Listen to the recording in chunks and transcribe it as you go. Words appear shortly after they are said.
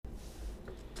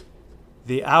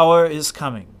The hour is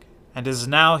coming, and is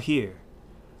now here,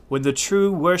 when the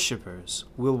true worshippers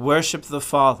will worship the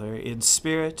Father in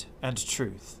spirit and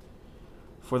truth.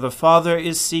 For the Father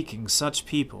is seeking such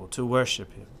people to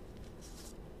worship him.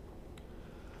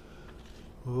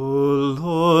 O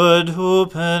Lord,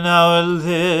 open our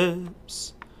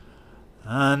lips,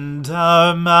 and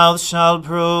our mouth shall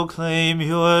proclaim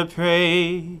your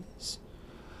praise.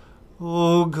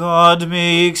 O God,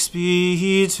 make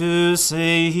speed to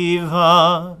save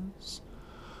us.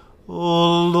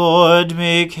 O Lord,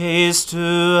 make haste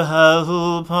to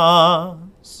help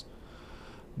us.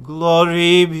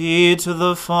 Glory be to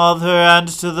the Father, and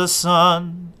to the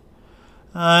Son,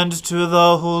 and to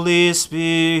the Holy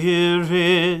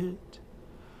Spirit,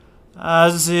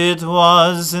 as it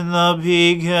was in the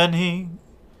beginning,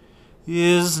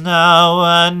 is now,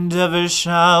 and ever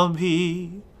shall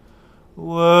be,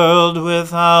 world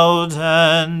without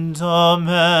end.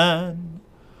 Amen.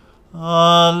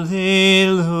 Alleluia.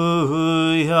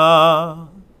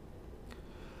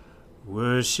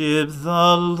 Worship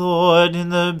the Lord in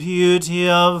the beauty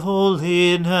of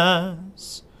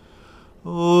holiness.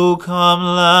 O come,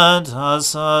 let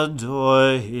us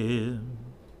adore him.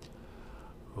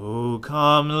 O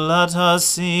come, let us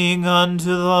sing unto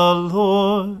the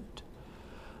Lord.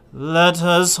 Let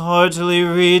us heartily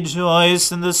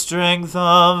rejoice in the strength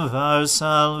of our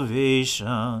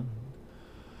salvation.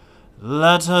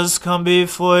 Let us come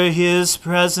before his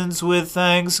presence with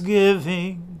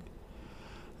thanksgiving,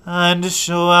 and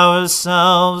show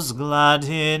ourselves glad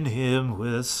in him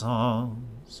with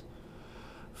songs.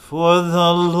 For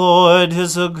the Lord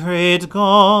is a great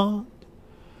God,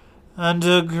 and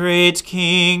a great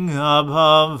King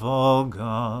above all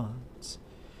gods.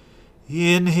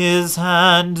 In his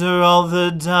hand are all the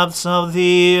depths of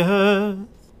the earth,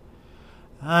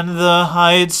 and the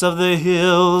heights of the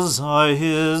hills are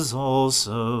his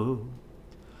also.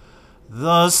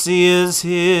 The sea is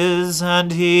his,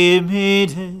 and he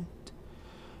made it,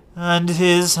 and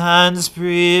his hands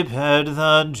prepared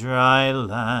the dry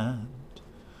land.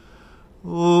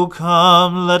 O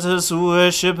come, let us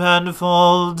worship and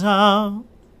fall down,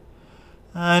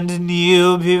 and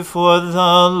kneel before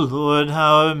the Lord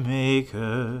our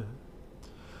Maker.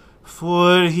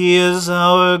 For he is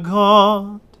our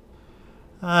God,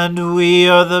 and we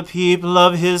are the people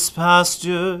of his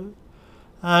pasture,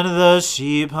 and the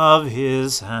sheep of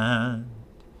his hand.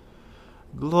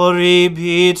 Glory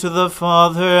be to the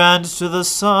Father, and to the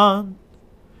Son,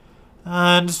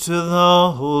 and to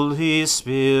the Holy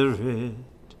Spirit,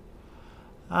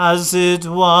 as it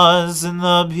was in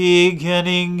the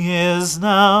beginning, is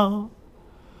now,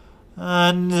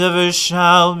 and ever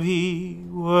shall be,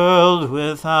 world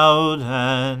without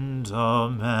end.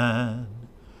 Amen.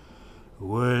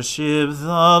 Worship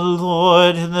the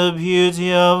Lord in the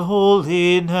beauty of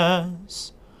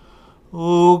holiness.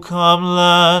 O come,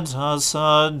 let us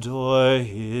adore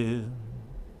him.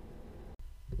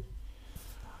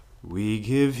 We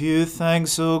give you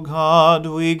thanks, O God,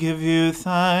 we give you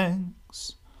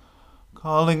thanks,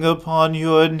 calling upon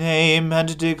your name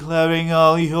and declaring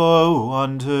all your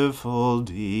wonderful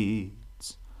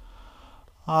deeds.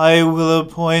 I will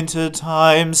appoint a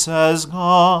time, says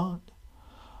God.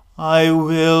 I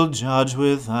will judge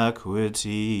with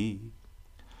equity.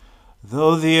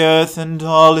 Though the earth and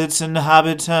all its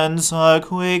inhabitants are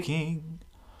quaking,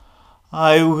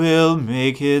 I will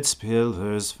make its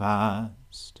pillars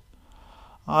fast.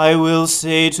 I will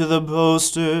say to the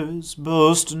boasters,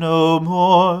 boast no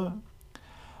more,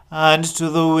 and to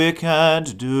the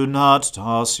wicked, do not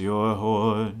toss your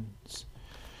horns.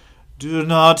 Do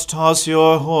not toss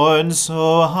your horns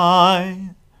so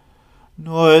high,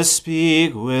 nor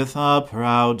speak with a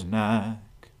proud neck.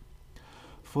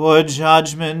 For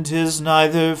judgment is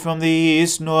neither from the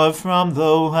east nor from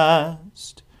the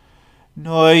west,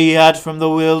 nor yet from the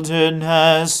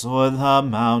wilderness or the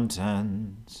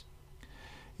mountains.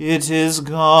 It is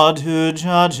God who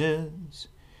judges.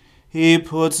 He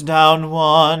puts down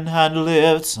one and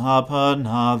lifts up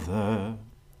another.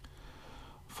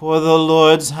 For the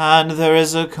Lord's hand there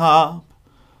is a cup,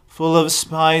 full of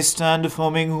spiced and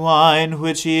foaming wine,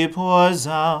 which he pours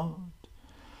out.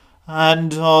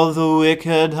 And all the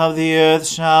wicked of the earth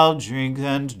shall drink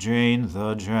and drain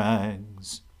the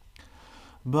dregs.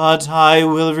 But I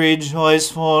will rejoice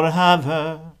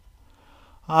forever.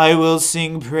 I will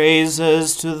sing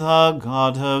praises to the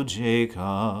God of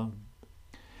Jacob.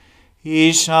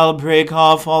 He shall break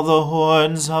off all the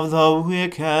horns of the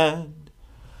wicked,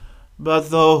 but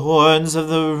the horns of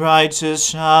the righteous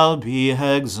shall be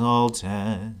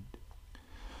exalted.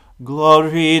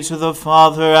 Glory to the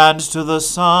Father, and to the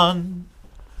Son,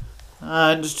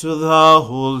 and to the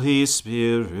Holy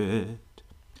Spirit,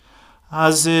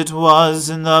 as it was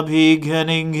in the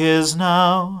beginning, is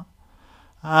now,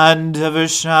 and ever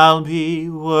shall be,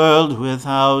 world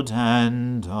without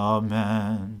end.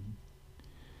 Amen.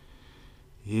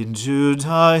 In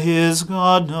Judah is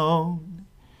God known,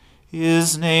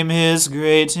 his name is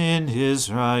great in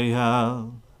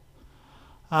Israel.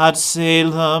 At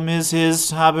Salem is his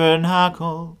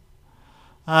tabernacle,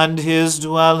 and his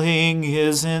dwelling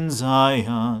is in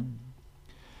Zion.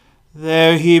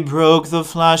 There he broke the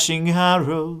flashing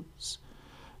arrows,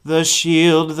 the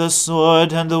shield, the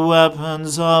sword, and the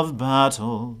weapons of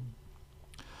battle.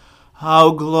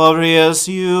 How glorious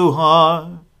you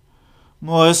are,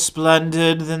 more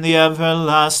splendid than the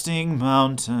everlasting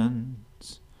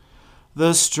mountains.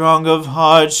 The strong of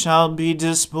heart shall be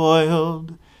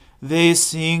despoiled, they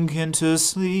sink into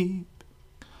sleep.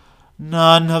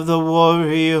 None of the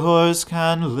warriors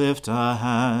can lift a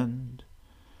hand.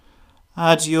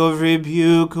 At your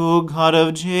rebuke, O God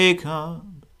of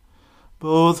Jacob,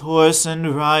 both horse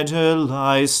and rider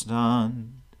lie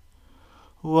stunned.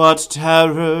 What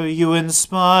terror you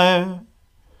inspire!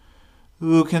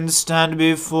 Who can stand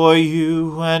before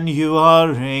you when you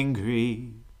are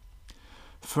angry?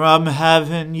 From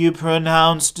heaven you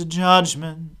pronounced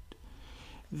judgment.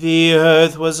 The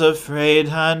earth was afraid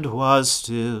and was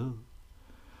still.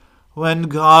 When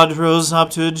God rose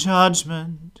up to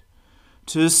judgment,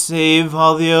 to save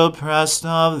all the oppressed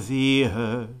of the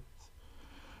earth.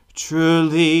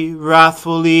 Truly,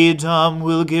 wrathful Edom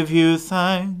will give you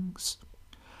thanks,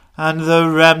 and the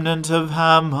remnant of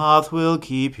Hamath will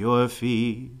keep your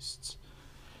feasts.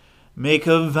 Make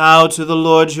a vow to the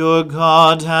Lord your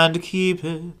God and keep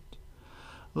it.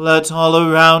 Let all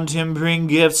around him bring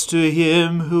gifts to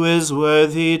him who is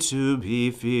worthy to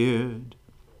be feared.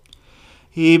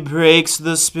 He breaks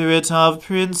the spirit of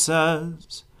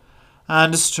princes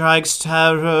and strikes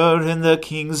terror in the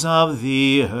kings of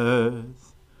the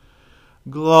earth.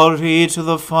 Glory to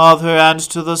the Father and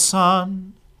to the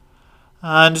Son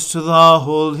and to the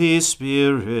Holy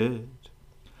Spirit,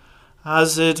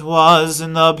 as it was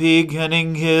in the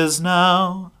beginning, is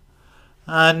now,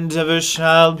 and ever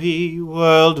shall be,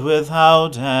 world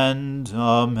without end.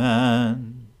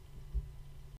 Amen.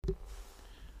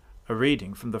 A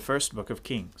reading from the first book of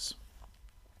Kings.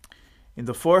 In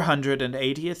the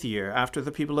 480th year after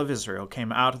the people of Israel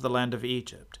came out of the land of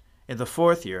Egypt, in the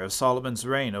 4th year of Solomon's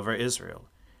reign over Israel,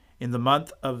 in the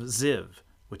month of Ziv,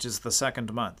 which is the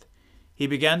 2nd month, he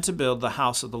began to build the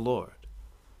house of the Lord.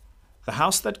 The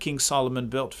house that King Solomon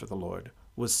built for the Lord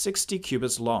was 60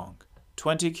 cubits long,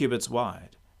 20 cubits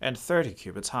wide, and 30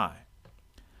 cubits high.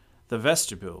 The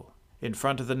vestibule in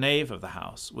front of the nave of the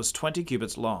house was 20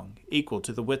 cubits long, equal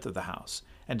to the width of the house,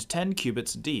 and 10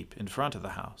 cubits deep in front of the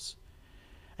house.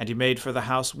 And he made for the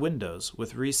house windows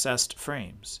with recessed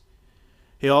frames.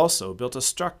 He also built a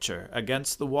structure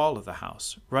against the wall of the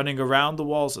house, running around the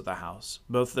walls of the house,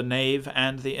 both the nave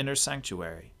and the inner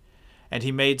sanctuary. And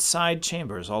he made side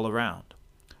chambers all around.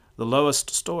 The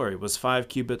lowest story was 5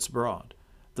 cubits broad,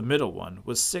 the middle one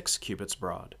was 6 cubits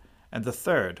broad, and the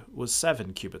third was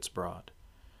 7 cubits broad.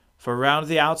 For round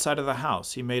the outside of the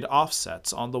house he made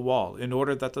offsets on the wall, in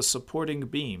order that the supporting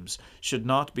beams should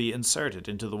not be inserted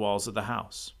into the walls of the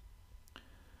house.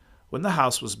 When the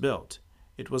house was built,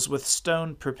 it was with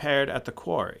stone prepared at the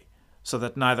quarry, so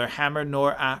that neither hammer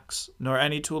nor axe nor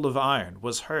any tool of iron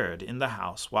was heard in the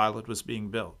house while it was being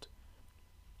built.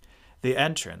 The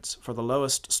entrance for the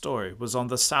lowest story was on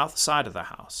the south side of the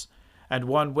house, and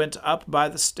one went up by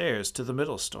the stairs to the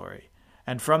middle story,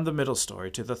 and from the middle story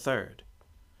to the third.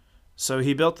 So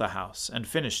he built the house and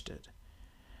finished it.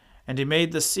 And he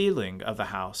made the ceiling of the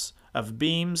house of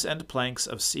beams and planks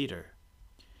of cedar.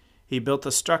 He built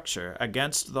the structure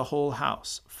against the whole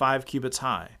house, 5 cubits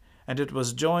high, and it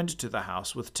was joined to the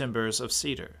house with timbers of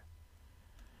cedar.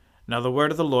 Now the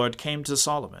word of the Lord came to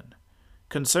Solomon,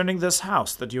 concerning this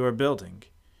house that you are building.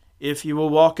 If you will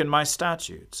walk in my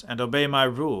statutes, and obey my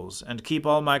rules, and keep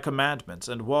all my commandments,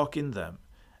 and walk in them,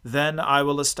 then I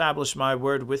will establish my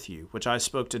word with you, which I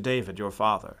spoke to David your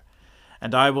father.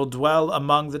 And I will dwell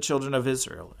among the children of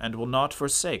Israel, and will not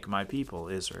forsake my people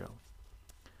Israel.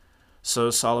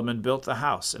 So Solomon built the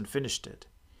house and finished it.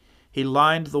 He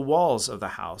lined the walls of the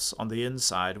house on the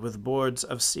inside with boards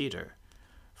of cedar.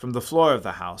 From the floor of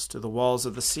the house to the walls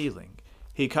of the ceiling,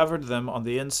 he covered them on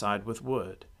the inside with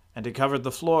wood, and he covered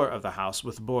the floor of the house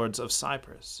with boards of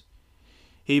cypress.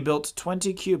 He built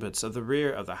 20 cubits of the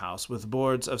rear of the house with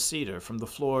boards of cedar from the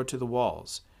floor to the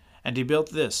walls, and he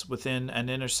built this within an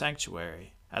inner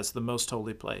sanctuary as the most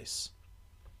holy place.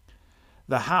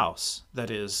 The house, that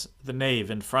is, the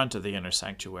nave in front of the inner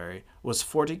sanctuary, was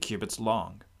 40 cubits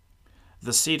long.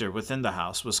 The cedar within the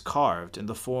house was carved in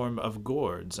the form of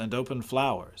gourds and open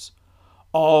flowers.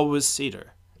 All was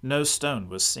cedar, no stone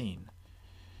was seen.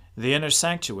 The inner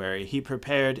sanctuary he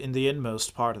prepared in the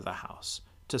inmost part of the house,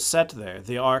 to set there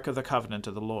the ark of the covenant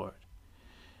of the Lord.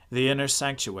 The inner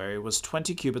sanctuary was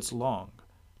 20 cubits long,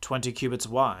 20 cubits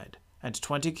wide, and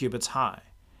 20 cubits high,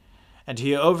 and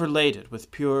he overlaid it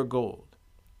with pure gold.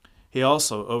 He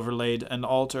also overlaid an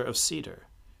altar of cedar.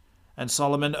 And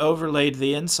Solomon overlaid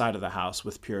the inside of the house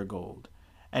with pure gold,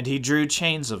 and he drew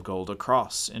chains of gold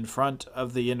across in front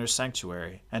of the inner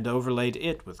sanctuary, and overlaid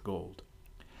it with gold.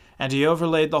 And he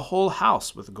overlaid the whole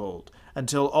house with gold,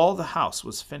 until all the house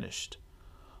was finished.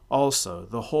 Also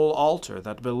the whole altar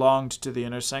that belonged to the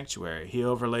inner sanctuary he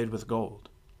overlaid with gold.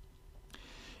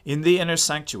 In the inner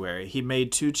sanctuary he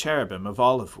made 2 cherubim of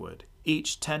olive wood,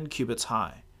 each 10 cubits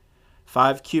high.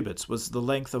 5 cubits was the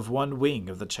length of one wing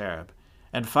of the cherub,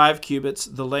 and 5 cubits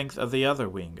the length of the other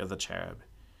wing of the cherub.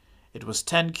 It was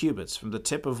 10 cubits from the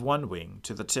tip of one wing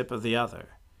to the tip of the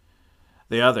other.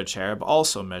 The other cherub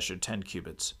also measured 10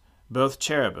 cubits. Both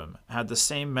cherubim had the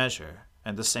same measure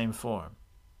and the same form.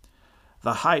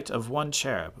 The height of one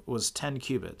cherub was 10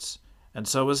 cubits, and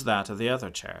so was that of the other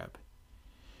cherub.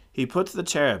 He put the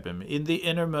cherubim in the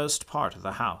innermost part of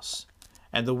the house,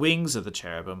 and the wings of the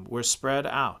cherubim were spread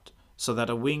out, so that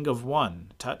a wing of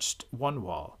one touched one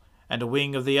wall, and a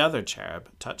wing of the other cherub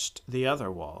touched the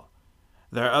other wall.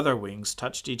 Their other wings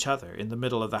touched each other in the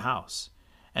middle of the house,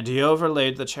 and he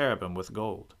overlaid the cherubim with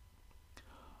gold.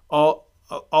 All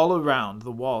around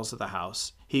the walls of the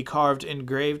house he carved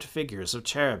engraved figures of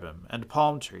cherubim and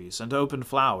palm trees and open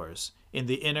flowers in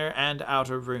the inner and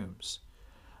outer rooms.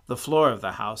 The floor of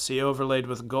the house he overlaid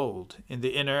with gold in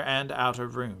the inner and outer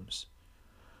rooms.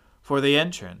 For the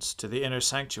entrance to the inner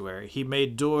sanctuary he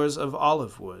made doors of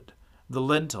olive wood. The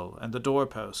lintel and the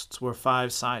doorposts were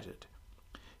 5-sided.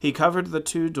 He covered the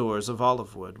 2 doors of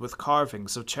olive wood with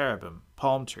carvings of cherubim,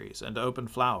 palm trees, and open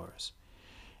flowers.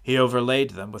 He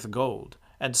overlaid them with gold,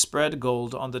 and spread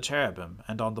gold on the cherubim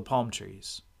and on the palm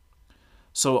trees.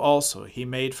 So also he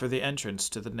made for the entrance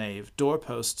to the nave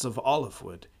doorposts of olive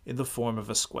wood in the form of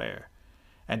a square,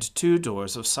 and 2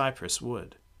 doors of cypress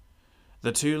wood.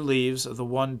 The 2 leaves of the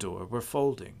one door were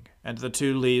folding, and the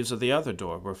 2 leaves of the other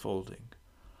door were folding.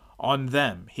 On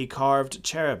them he carved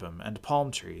cherubim and palm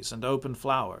trees and open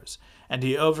flowers, and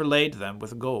he overlaid them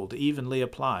with gold evenly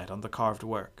applied on the carved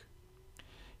work.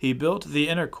 He built the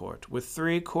inner court with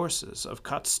 3 courses of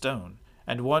cut stone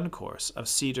and 1 course of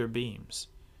cedar beams.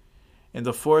 In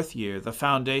the 4th year the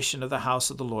foundation of the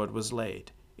house of the Lord was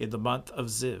laid, in the month of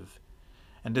Ziv.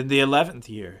 And in the 11th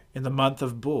year, in the month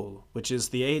of Bul, which is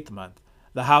the 8th month,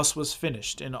 the house was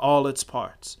finished in all its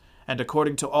parts, and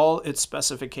according to all its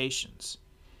specifications.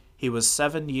 He was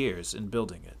 7 years in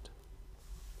building it.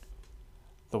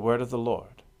 The word of the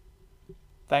Lord.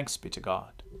 Thanks be to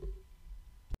God.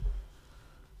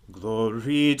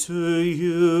 Glory to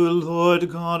you, Lord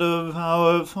God of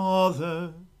our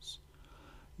fathers.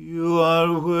 You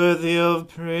are worthy of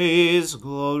praise.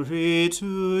 Glory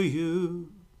to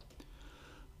you.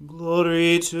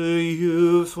 Glory to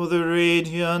you for the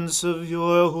radiance of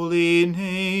your holy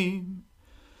name.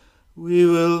 We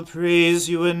will praise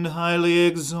you and highly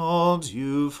exalt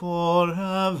you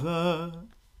forever.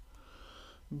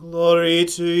 Glory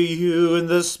to you in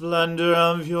the splendor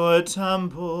of your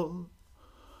temple.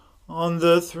 On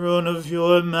the throne of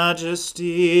your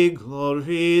majesty,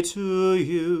 glory to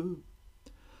you.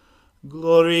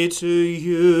 Glory to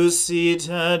you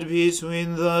seated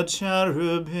between the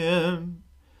cherubim.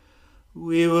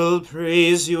 We will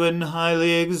praise you and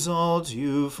highly exalt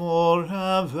you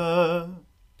forever.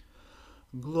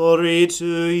 Glory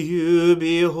to you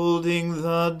beholding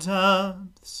the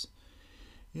depths.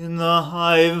 In the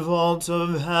high vault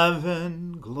of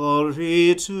heaven,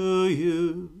 glory to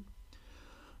you.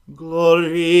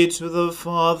 Glory to the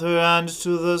Father and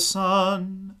to the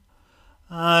Son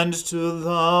and to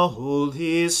the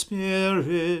Holy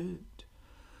Spirit.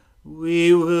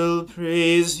 We will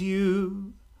praise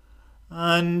you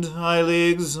and highly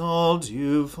exalt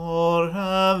you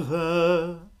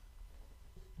forever.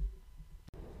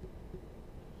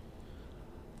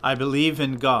 I believe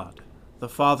in God, the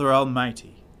Father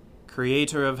Almighty,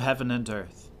 creator of heaven and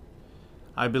earth.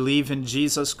 I believe in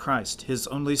Jesus Christ, his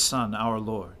only Son, our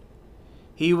Lord.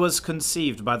 He was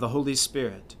conceived by the Holy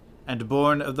Spirit and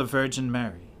born of the Virgin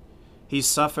Mary. He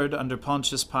suffered under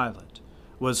Pontius Pilate,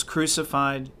 was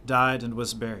crucified, died, and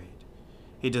was buried.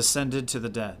 He descended to the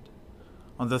dead.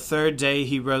 On the 3rd day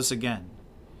he rose again.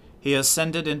 He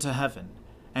ascended into heaven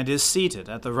and is seated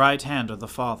at the right hand of the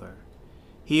Father.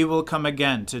 He will come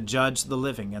again to judge the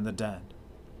living and the dead.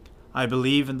 I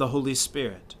believe in the Holy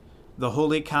Spirit, the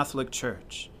Holy Catholic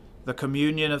Church, the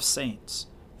communion of saints,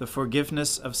 the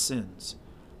forgiveness of sins,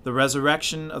 the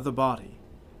resurrection of the body,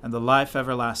 and the life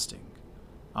everlasting.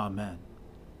 Amen.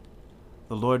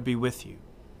 The Lord be with you.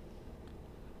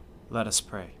 Let us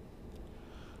pray.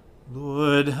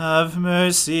 Lord, have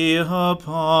mercy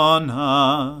upon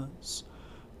us.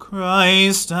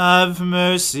 Christ, have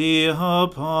mercy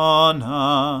upon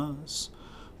us.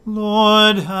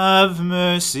 Lord, have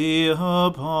mercy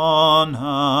upon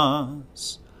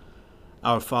us.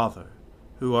 Our Father,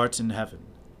 who art in heaven,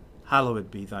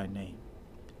 hallowed be thy name.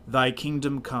 Thy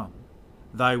kingdom come,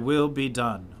 thy will be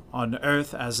done, on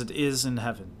earth as it is in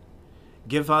heaven.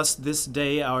 Give us this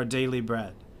day our daily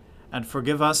bread, and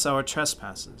forgive us our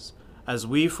trespasses, as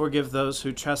we forgive those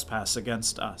who trespass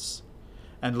against us.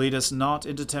 And lead us not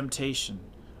into temptation,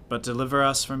 but deliver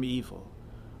us from evil.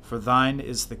 For thine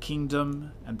is the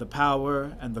kingdom, and the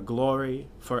power, and the glory,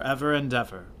 forever and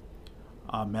ever.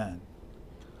 Amen.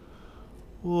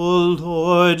 O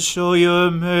Lord, show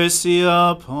your mercy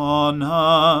upon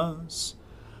us,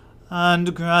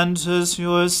 and grant us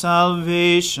your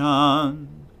salvation.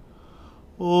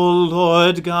 O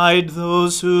Lord, guide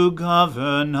those who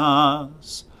govern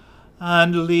us,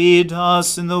 and lead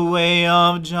us in the way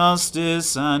of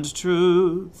justice and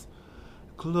truth.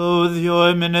 Clothe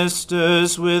your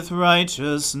ministers with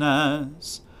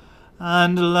righteousness,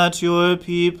 and let your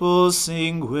people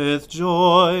sing with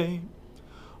joy.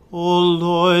 O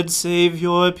Lord, save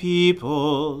your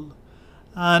people,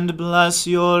 and bless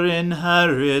your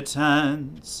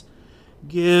inheritance.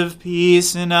 Give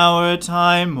peace in our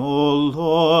time, O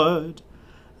Lord,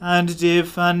 and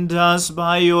defend us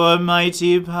by your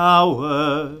mighty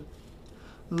power.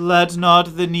 Let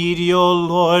not the needy, O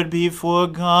Lord, be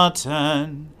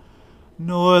forgotten,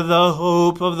 nor the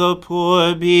hope of the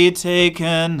poor be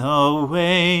taken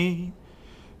away.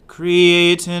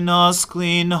 Create in us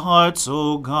clean hearts,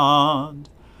 O God,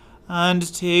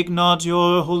 and take not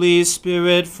your Holy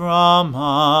Spirit from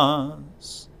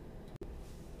us.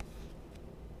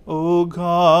 O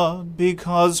God,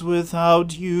 because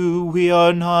without you we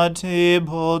are not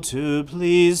able to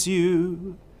please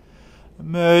you,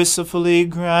 mercifully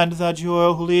grant that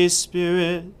your Holy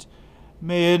Spirit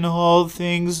may in all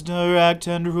things direct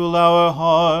and rule our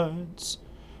hearts,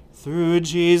 through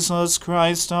Jesus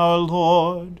Christ our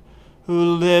Lord,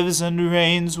 who lives and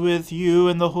reigns with you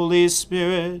in the Holy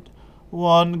Spirit,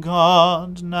 one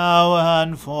God, now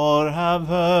and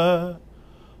forever.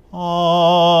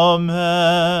 Amen.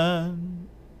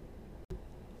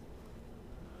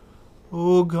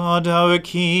 O God, our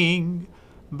King,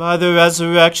 by the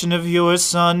resurrection of your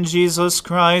Son, Jesus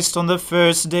Christ, on the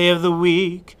first day of the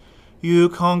week, you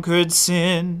conquered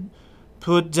sin,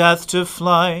 put death to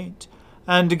flight,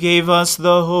 and gave us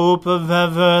the hope of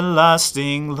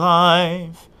everlasting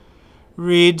life.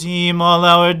 Redeem all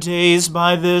our days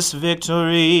by this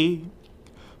victory.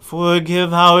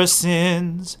 Forgive our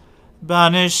sins,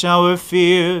 banish our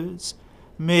fears,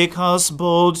 make us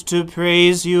bold to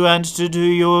praise you and to do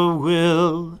your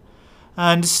will,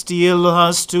 and steel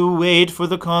us to wait for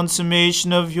the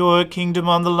consummation of your kingdom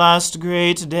on the last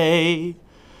great day,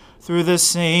 through the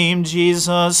same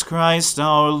Jesus Christ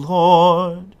our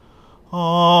Lord.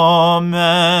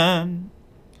 Amen.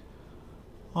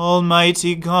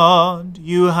 Almighty God,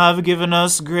 you have given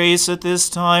us grace at this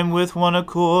time with one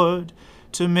accord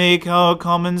to make our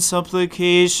common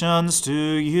supplications to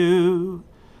you.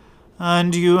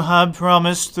 And you have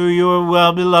promised through your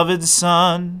well-beloved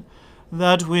Son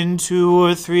that when 2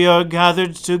 or 3 are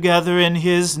gathered together in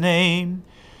his name,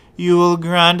 you will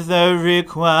grant their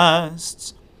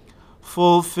requests.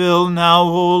 Fulfill now,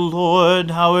 O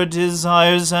Lord, our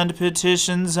desires and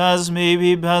petitions as may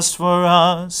be best for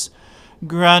us,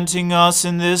 granting us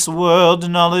in this world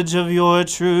knowledge of your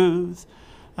truth,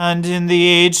 and in the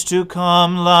age to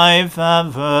come life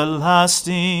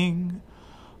everlasting.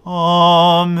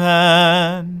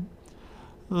 Amen.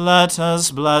 Let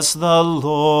us bless the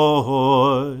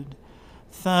Lord.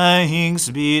 Thanks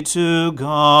be to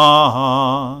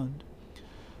God.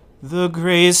 The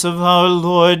grace of our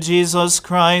Lord Jesus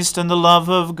Christ, and the love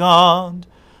of God,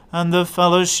 and the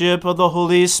fellowship of the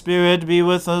Holy Spirit be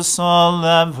with us all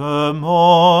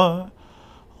evermore.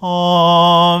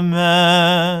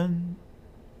 Amen.